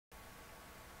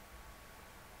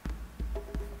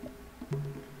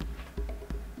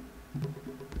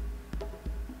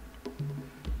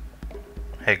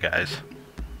Hey guys,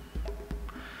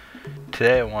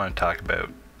 today I want to talk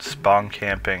about spawn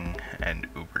camping and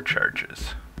Uber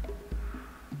charges.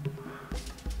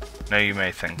 Now you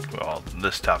may think, well,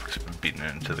 this topic's been beaten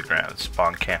into the ground.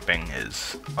 Spawn camping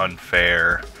is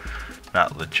unfair,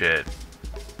 not legit.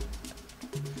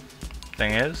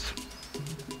 Thing is,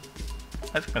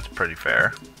 I think that's pretty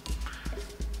fair.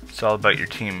 It's all about your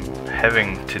team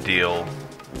having to deal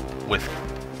with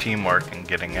teamwork and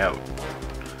getting out.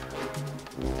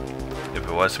 If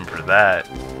it wasn't for that,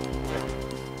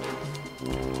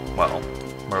 well,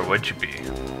 where would you be?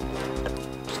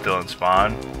 Still in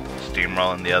spawn?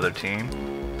 Steamrolling the other team?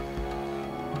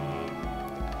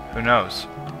 Who knows?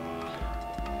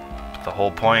 But the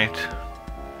whole point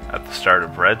at the start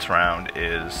of Red's round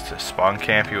is to spawn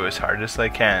camp you as hard as they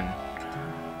can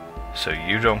so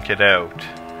you don't get out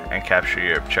and capture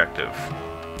your objective.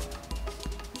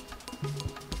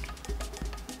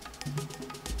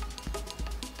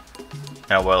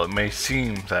 Now, while it may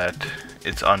seem that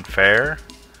it's unfair,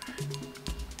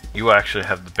 you actually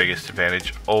have the biggest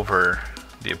advantage over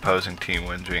the opposing team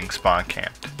when being spawn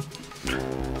camped.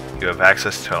 You have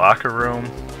access to a locker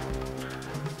room,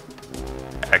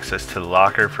 access to the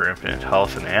locker for infinite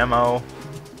health and ammo,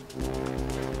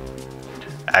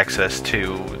 access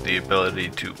to the ability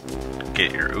to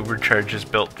get your Uber charges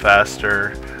built faster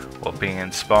while being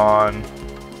in spawn.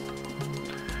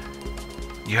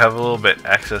 You have a little bit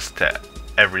access to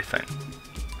everything.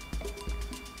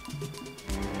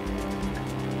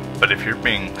 But if you're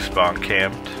being spawn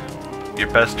camped, your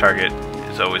best target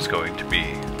is always going to be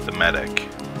the medic.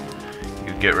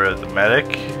 You get rid of the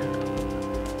medic,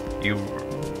 you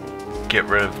get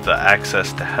rid of the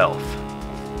access to health.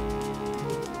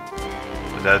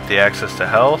 Without the access to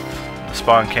health, the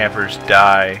spawn campers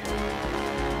die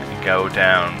and go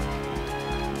down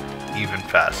even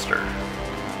faster.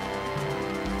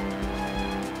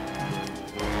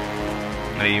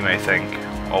 Now you may think,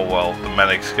 oh well, the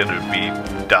medic's gonna be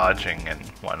dodging and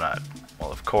whatnot.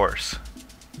 Well, of course.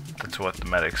 That's what the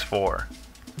medic's for.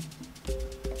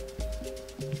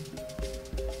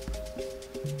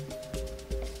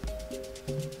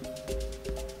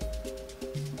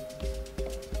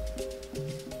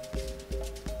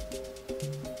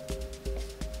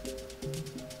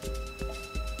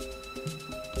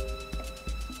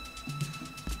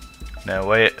 Now,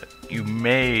 what you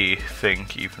may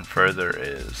think even further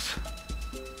is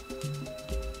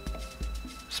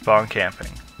spawn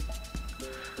camping.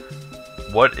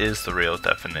 What is the real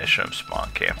definition of spawn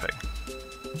camping?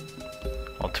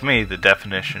 Well, to me, the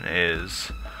definition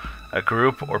is a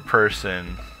group or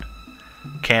person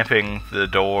camping the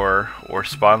door or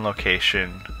spawn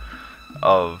location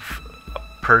of a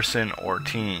person or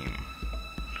team,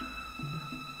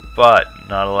 but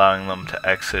not allowing them to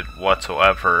exit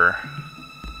whatsoever,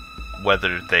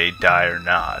 whether they die or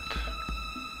not.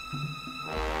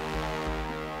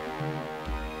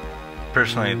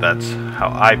 Personally, that's how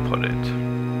I put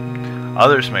it.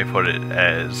 Others may put it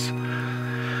as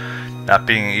not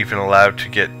being even allowed to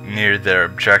get near their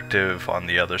objective on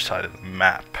the other side of the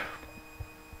map.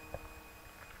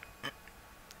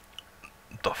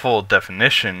 The full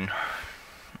definition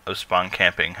of spawn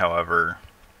camping, however,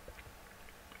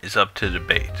 is up to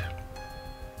debate.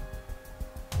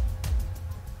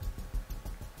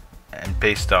 And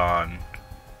based on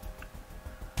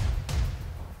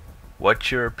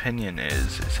what your opinion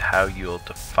is how you'll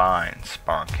define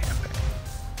spawn camping.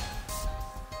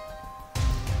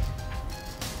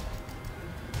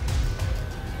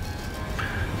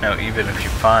 Now, even if you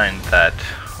find that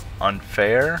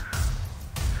unfair,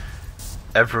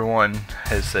 everyone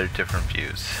has their different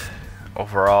views.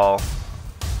 Overall,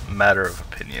 matter of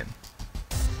opinion.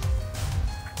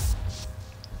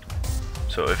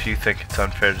 So if you think it's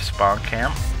unfair to spawn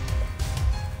camp,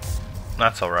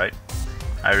 that's alright.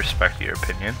 I respect your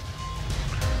opinion.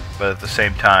 But at the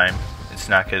same time, it's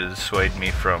not going to dissuade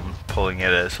me from pulling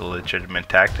it as a legitimate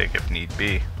tactic if need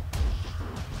be.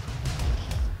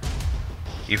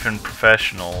 Even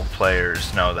professional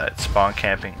players know that spawn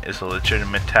camping is a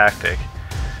legitimate tactic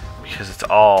because it's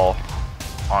all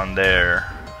on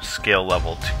their skill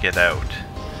level to get out.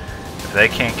 If they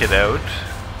can't get out,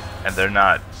 and they're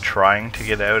not trying to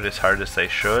get out as hard as they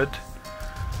should,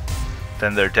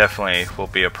 then there definitely will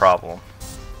be a problem.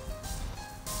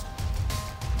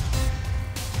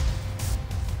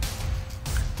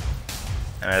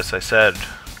 And as I said,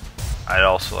 I'd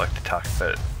also like to talk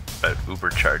about Uber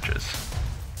charges.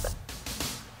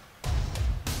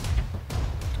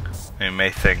 You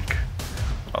may think,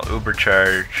 well, Uber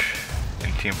charge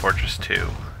in Team Fortress 2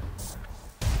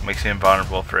 makes you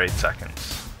invulnerable for 8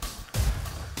 seconds.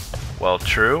 Well,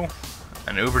 true,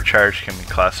 An Uber charge can be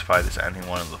classified as any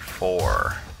one of the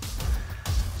four.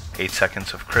 8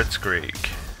 seconds of crit streak,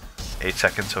 8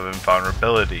 seconds of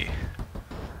invulnerability,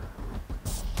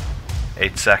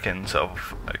 8 seconds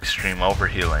of extreme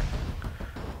overhealing,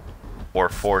 or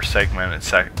 4 segmented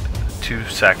 2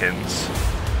 seconds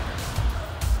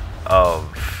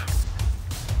of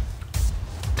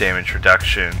damage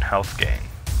reduction, health gain,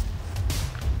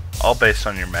 all based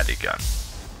on your medigun.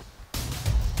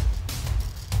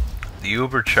 The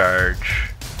Uber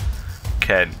charge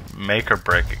can make or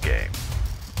break a game.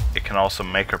 It can also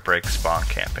make or break spawn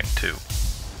camping too.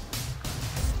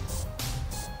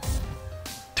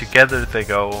 Together they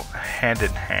go hand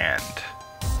in hand.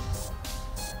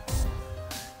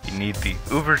 You need the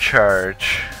Uber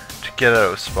charge to get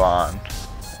out of spawn,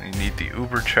 and you need the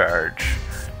Uber charge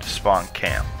to spawn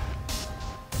camp.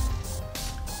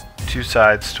 Two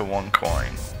sides to one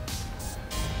coin.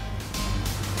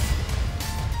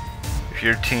 If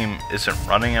your team isn't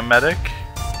running a medic,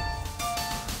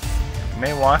 you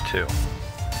may want to.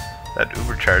 That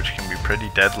Uber charge can be pretty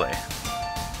deadly.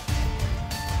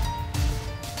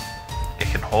 It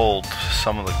can hold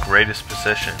some of the greatest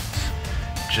positions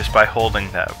just by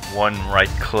holding that one right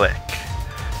click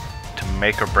to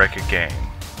make or break a game,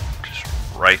 just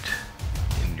right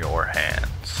in your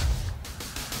hands.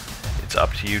 It's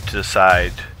up to you to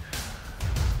decide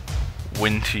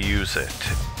when to use it.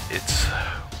 It's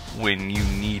when you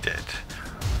need it.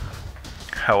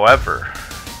 However,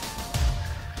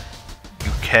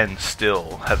 you can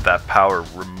still have that power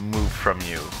removed from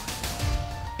you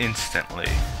instantly.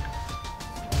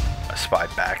 A spy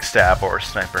backstab or a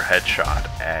sniper headshot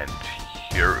and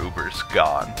your Uber's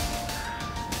gone.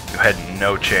 You had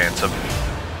no chance of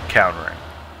countering.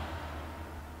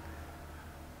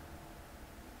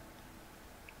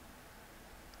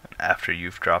 And after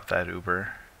you've dropped that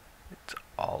Uber, it's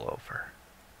all over.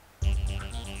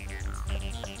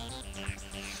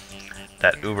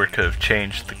 That Uber could have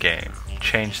changed the game,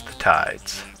 changed the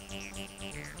tides.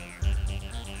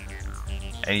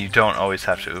 And you don't always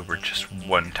have to Uber just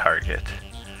one target.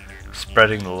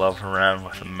 Spreading the love around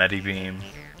with a Medibeam,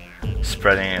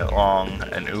 spreading it along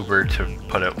an Uber to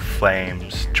put out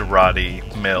flames, Girardi,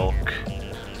 milk,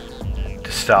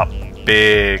 to stop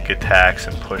big attacks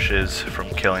and pushes from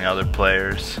killing other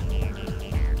players,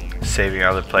 saving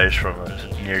other players from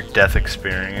a near-death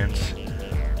experience.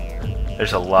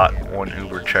 There's a lot one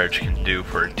Uber charge can do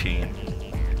for a team.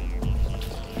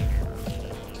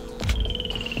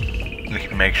 You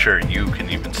can make sure you can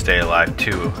even stay alive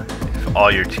too if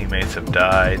all your teammates have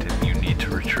died and you need to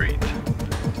retreat.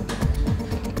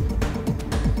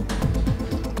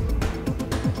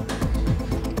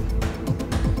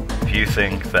 If you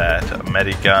think that a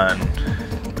medigun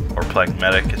or playing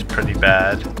medic is pretty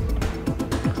bad,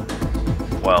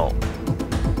 well,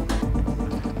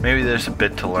 maybe there's a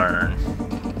bit to learn.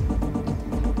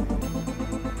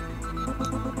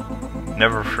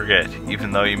 Never forget,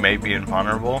 even though you may be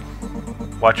invulnerable,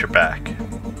 watch your back.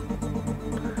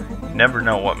 You never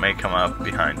know what may come up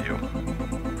behind you.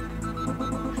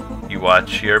 You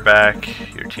watch your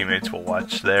back, your teammates will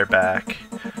watch their back,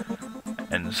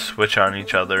 and switch on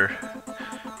each other.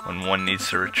 When one needs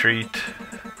to retreat,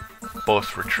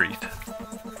 both retreat.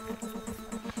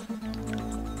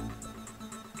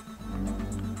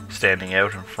 Standing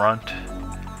out in front,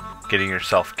 getting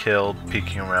yourself killed,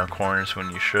 peeking around corners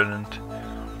when you shouldn't.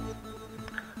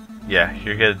 Yeah,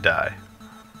 you're gonna die.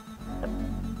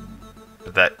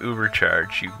 But that Uber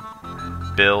charge you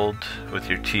build with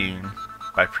your team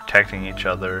by protecting each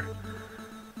other,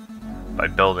 by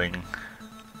building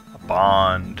a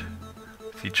bond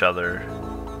with each other,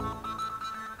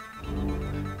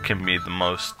 can be the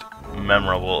most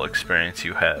memorable experience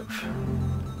you have.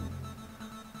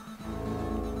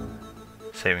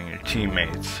 Saving your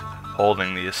teammates,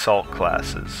 holding the assault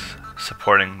classes,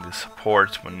 supporting the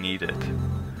supports when needed,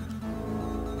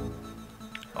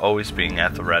 always being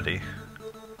at the ready.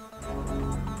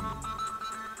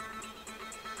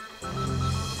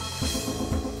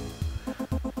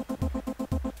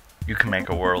 You can make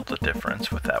a world of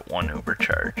difference with that one Uber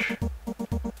charge.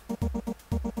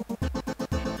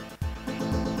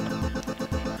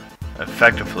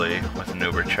 Effectively, with an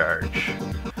Uber charge,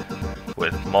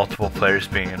 with multiple players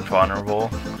being invulnerable,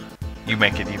 you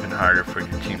make it even harder for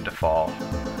your team to fall.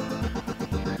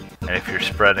 And if you're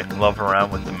spreading love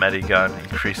around with the medigun,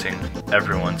 increasing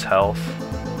everyone's health,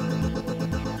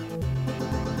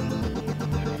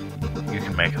 you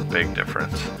can make a big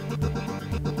difference.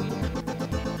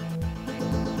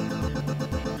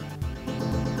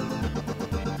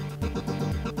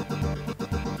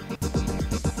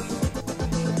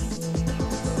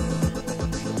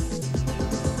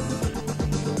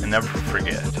 never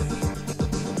forget.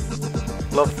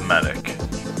 Love the medic.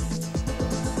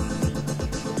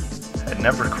 And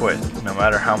never quit, no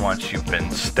matter how much you've been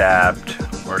stabbed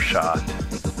or shot.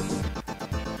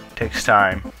 It takes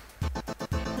time.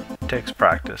 It takes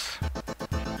practice.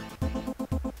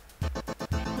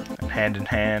 And hand in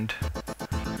hand,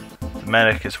 the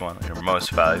medic is one of your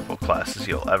most valuable classes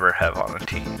you'll ever have on a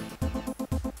team.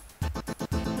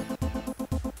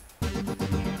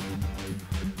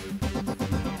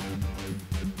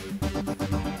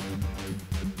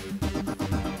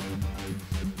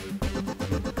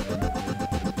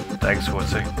 Thanks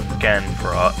once again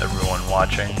for everyone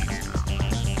watching.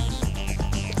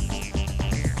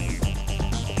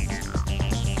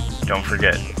 Don't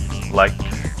forget, like,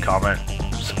 comment,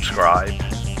 subscribe.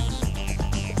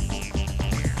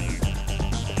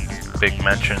 Big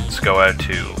mentions go out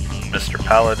to Mr.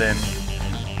 Paladin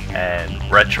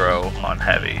and Retro on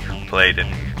Heavy, who played in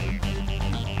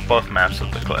both maps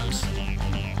of the clips.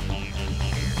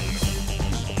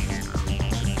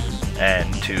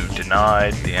 And to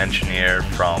Denied, the engineer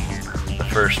from the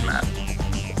first map.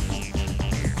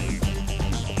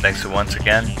 Thanks once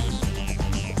again.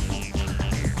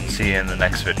 See you in the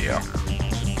next video.